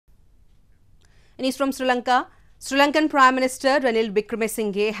And he's from Sri Lanka. Sri Lankan Prime Minister Ranil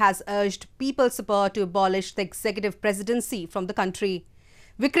Wickremesinghe has urged people's support to abolish the executive presidency from the country.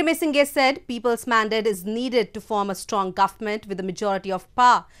 Wickremesinghe said people's mandate is needed to form a strong government with a majority of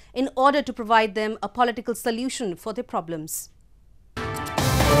power in order to provide them a political solution for their problems.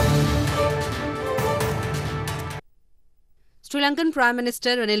 Sri Lankan Prime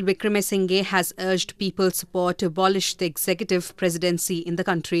Minister Ranil Wickremesinghe has urged people's support to abolish the executive presidency in the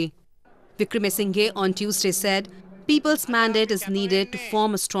country. Wickremesinghe on Tuesday said people's mandate is needed to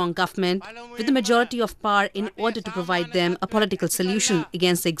form a strong government with a majority of power in order to provide them a political solution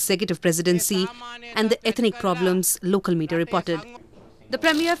against the executive presidency and the ethnic problems, local media reported. The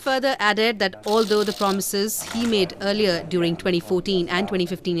Premier further added that although the promises he made earlier during 2014 and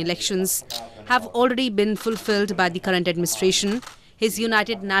 2015 elections have already been fulfilled by the current administration, his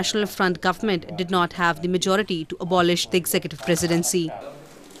United National Front government did not have the majority to abolish the executive presidency.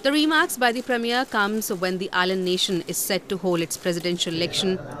 The remarks by the Premier comes when the island nation is set to hold its presidential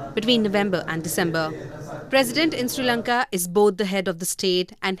election between November and December. President in Sri Lanka is both the head of the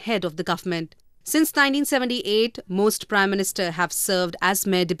state and head of the government. Since 1978, most Prime Ministers have served as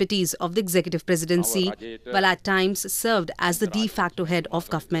mere deputies of the executive presidency, while at times served as the de facto head of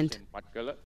government.